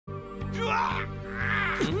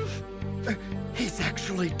He's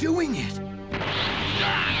actually doing it!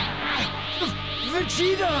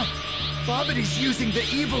 Vegeta! Bobity's using the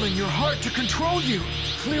evil in your heart to control you.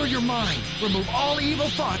 Clear your mind. Remove all evil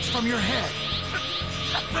thoughts from your head.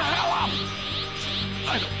 Shut the hell up!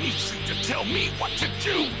 I don't need you to tell me what to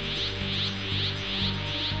do!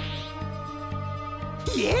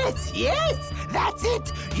 Yes, yes! That's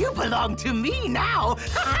it! You belong to me now!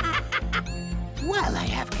 While I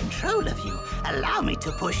have control of you, allow me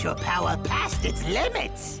to push your power past its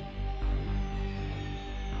limits!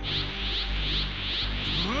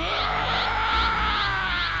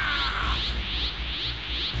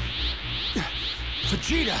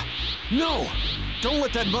 Vegeta! No! Don't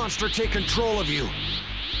let that monster take control of you!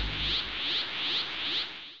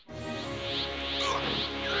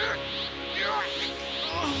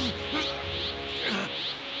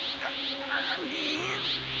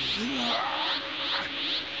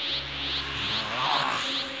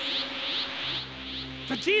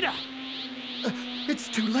 Vegeta! It's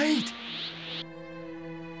too late!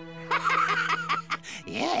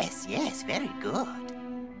 Yes, yes, very good.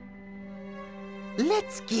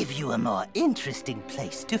 Let's give you a more interesting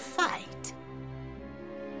place to fight.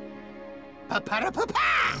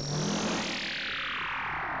 Pa-pa-ra-pa-pa!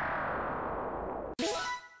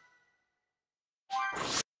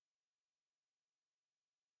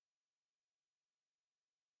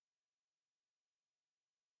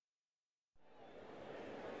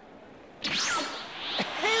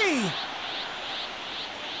 Hey!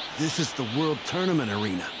 This is the World Tournament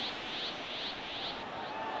Arena.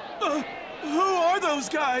 Who are those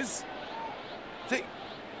guys?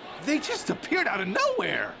 They just appeared out of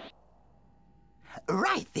nowhere.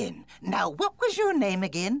 Right then. Now, what was your name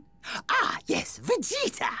again? Ah, yes,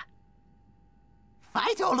 Vegeta.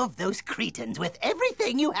 Fight all of those cretins with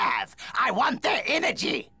everything you have. I want their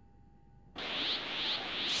energy.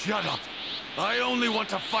 Shut up. I only want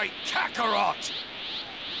to fight Kakarot.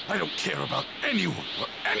 I don't care about anyone or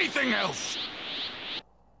anything else.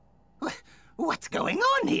 What's going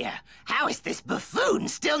on here? How is this buffoon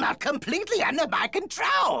still not completely under my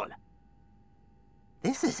control?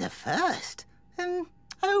 This is a first.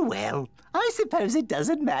 Oh well, I suppose it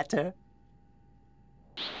doesn't matter.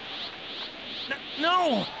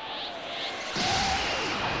 No!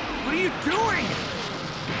 What are you doing?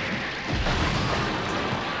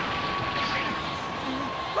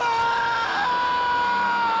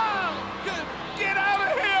 Get out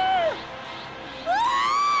of here!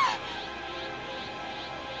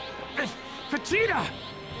 Vegeta!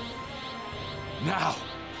 Now,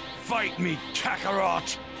 fight me,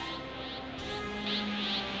 Kakarot!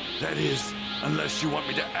 That is, unless you want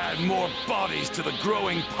me to add more bodies to the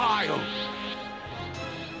growing pile.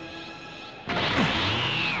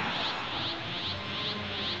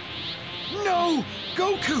 No!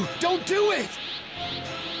 Goku, don't do it!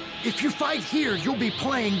 If you fight here, you'll be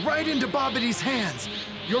playing right into Bobity's hands.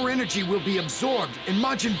 Your energy will be absorbed, and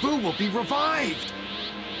Majin Buu will be revived.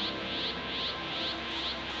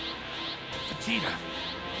 Vegeta,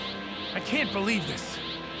 I can't believe this.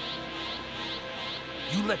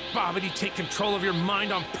 You let Bobity take control of your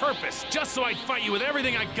mind on purpose, just so I'd fight you with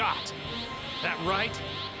everything I got. That right?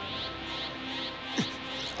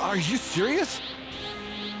 Are you serious?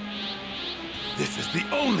 This is the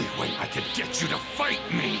only way I could get you to fight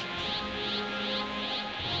me!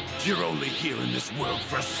 You're only here in this world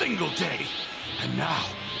for a single day. And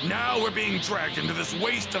now we're being dragged into this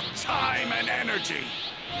waste of time and energy.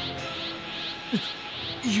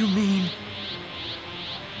 You mean...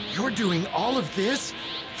 you're doing all of this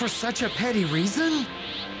for such a petty reason?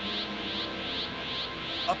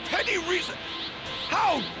 A petty reason?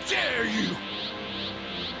 How dare you!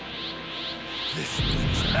 This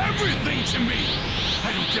means everything to me!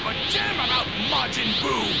 I don't give a damn about Majin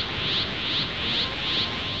Buu!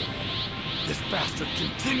 This bastard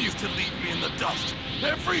continues to leave me in the dust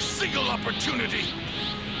every single opportunity!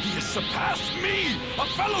 He has surpassed me, a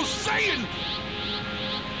fellow Saiyan!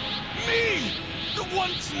 Me! The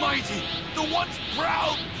once mighty, the once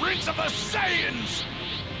proud prince of the Saiyans!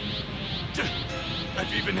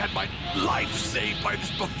 I've even had my life saved by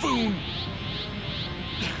this buffoon!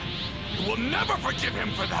 You will never forgive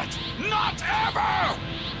him for that! Not ever!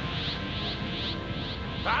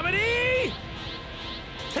 Bobity!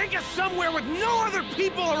 Take us somewhere with no other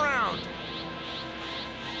people around!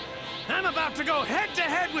 I'm about to go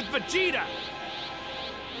head-to-head with Vegeta!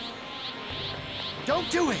 Don't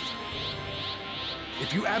do it!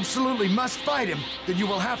 If you absolutely must fight him, then you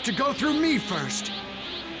will have to go through me first.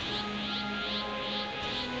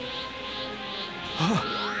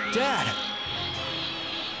 Dad!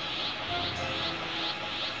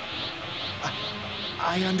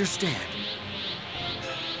 I understand.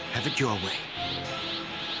 Have it your way.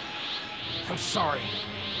 I'm sorry.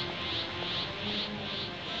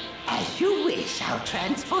 As you wish, I'll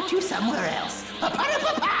transport you somewhere else.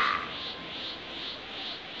 Pa-pa-da-pa-pa!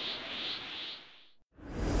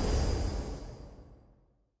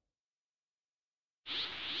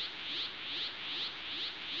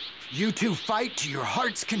 You two fight to your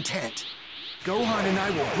heart's content. Gohan and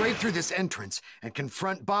I will break through this entrance and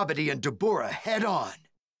confront Babidi and Dabura head-on.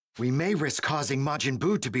 We may risk causing Majin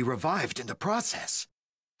Buu to be revived in the process.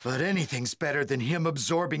 But anything's better than him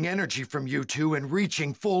absorbing energy from you two and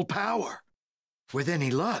reaching full power. With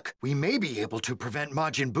any luck, we may be able to prevent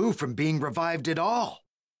Majin Buu from being revived at all.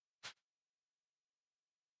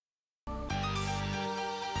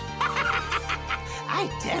 I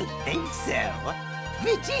don't think so.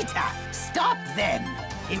 Vegeta, stop them!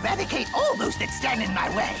 Eradicate all those that stand in my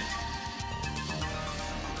way!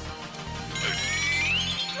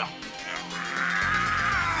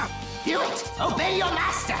 Do it! Obey your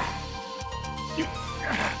master!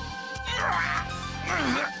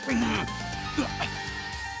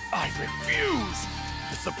 I refuse!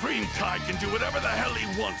 The Supreme Kai can do whatever the hell he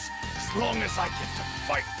wants, as long as I get to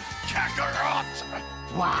fight Kakarot!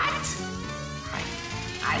 What?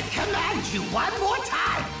 I command you one more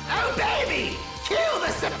time! Obey me! Kill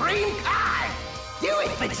the Supreme Kai! Do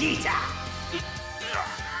it, Vegeta!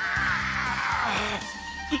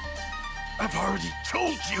 I've already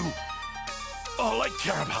told you! All I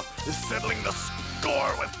care about is settling the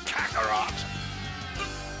score with Kakarot!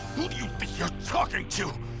 Who do you think you're talking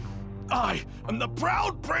to? I am the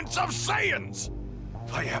proud Prince of Saiyans!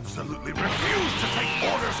 I absolutely refuse to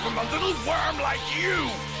take orders from a little worm like you!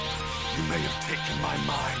 You may have taken my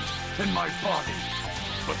mind and my body,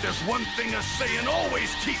 but there's one thing a Saiyan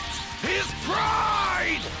always keeps, his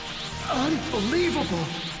pride! Unbelievable!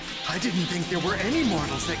 I didn't think there were any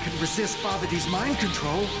mortals that could resist Babidi's mind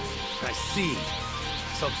control. I see.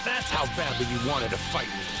 So that's how badly you wanted to fight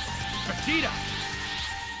me. Vegeta!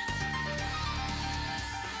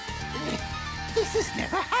 This has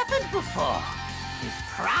never happened before. His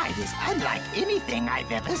pride is unlike anything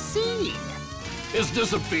I've ever seen. His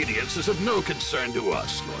disobedience is of no concern to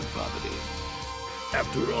us, Lord Babidi.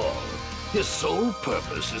 After all, his sole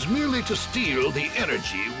purpose is merely to steal the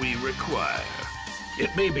energy we require.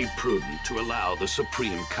 It may be prudent to allow the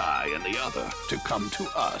Supreme Kai and the other to come to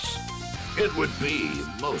us. It would be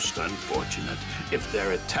most unfortunate if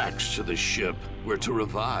their attacks to the ship were to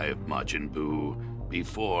revive Majin Buu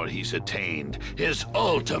before he's attained his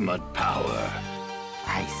ultimate power.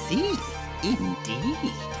 I see.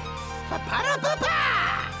 Indeed.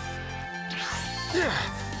 Pa-pa-da-pa-pa!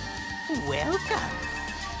 Welcome.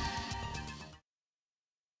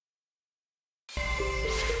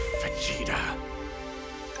 Vegeta.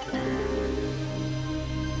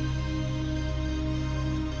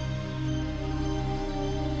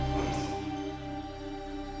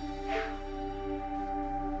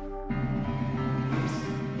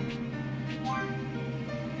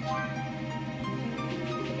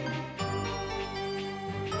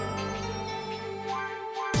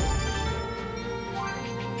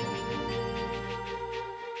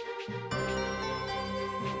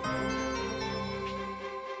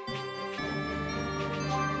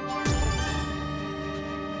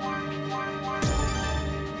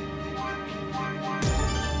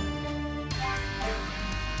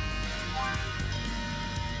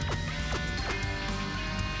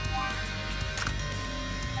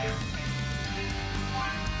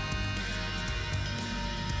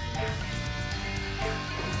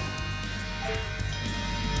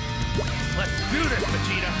 Let's do this,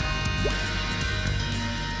 Vegeta!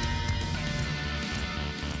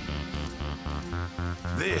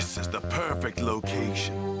 This is the perfect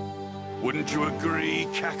location. Wouldn't you agree,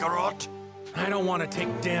 Kakarot? I don't want to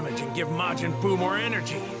take damage and give Majin Buu more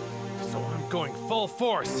energy. So I'm going full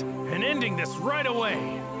force and ending this right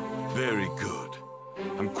away. Very good.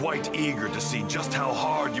 I'm quite eager to see just how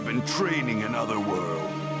hard you've been training in Otherworld.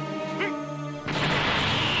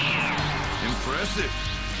 Impressive.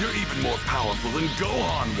 You're even more powerful than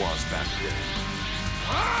Gohan was back then.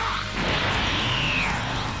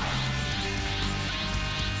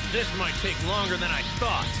 This might take longer than I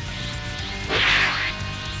thought.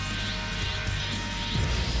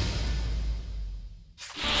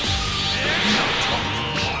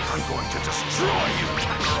 I'm going to destroy you,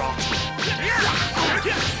 Kakarot!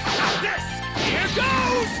 This! Here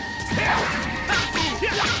goes!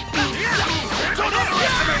 Don't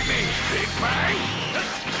underestimate me, Big Bang!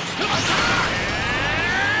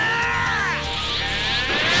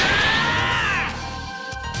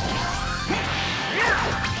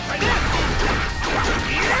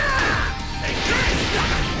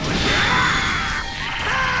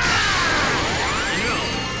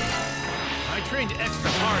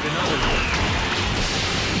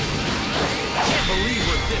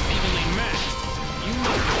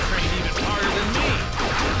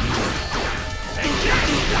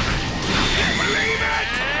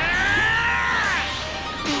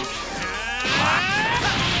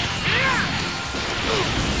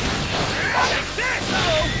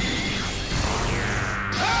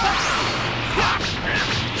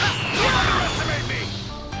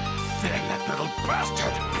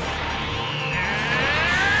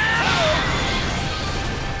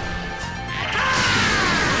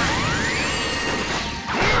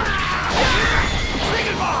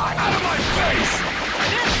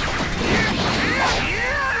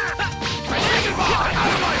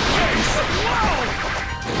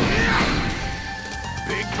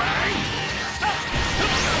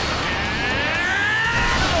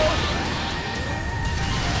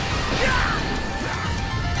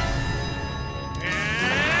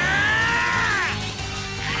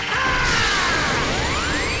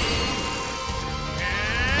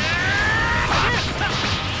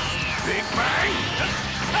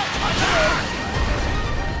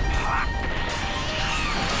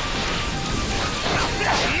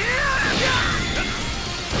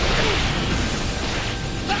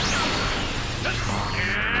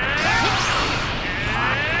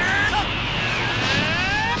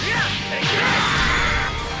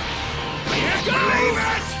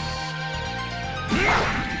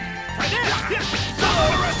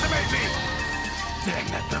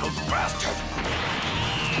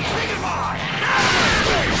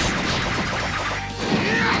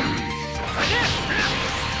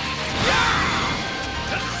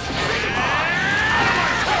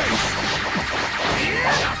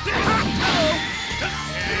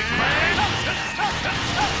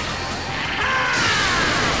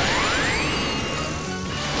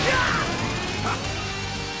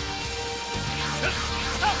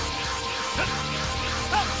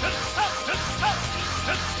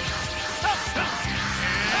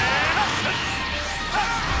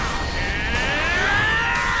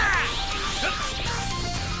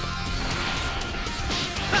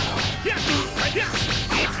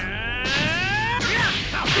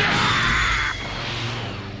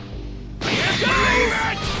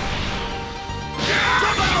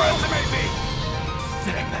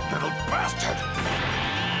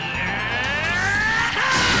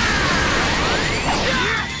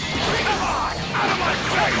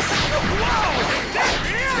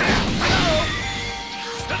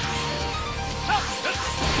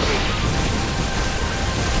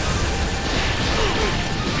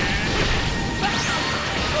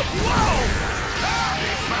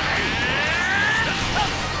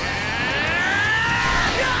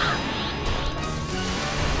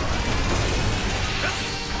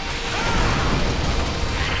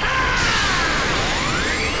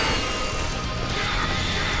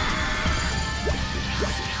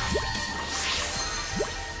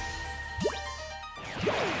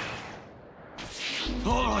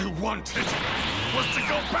 I wanted was to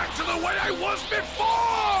go back to the way I was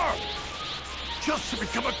before! Just to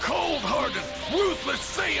become a cold-hearted, ruthless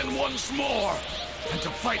Saiyan once more! And to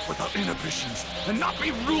fight without inhibitions, and not be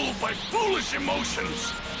ruled by foolish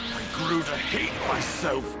emotions! I grew to hate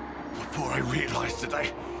myself before I realized that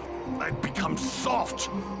I'd become soft,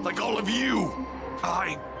 like all of you!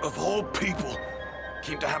 I, of all people,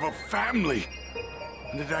 came to have a family,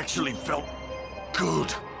 and it actually felt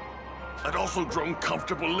good. I'd also grown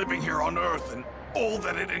comfortable living here on Earth and all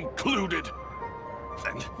that it included.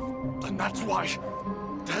 And that's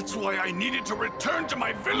why I needed to return to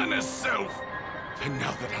my villainous self. And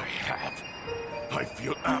now that I have, I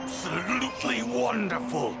feel absolutely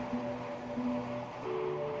wonderful.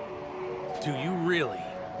 Do you really?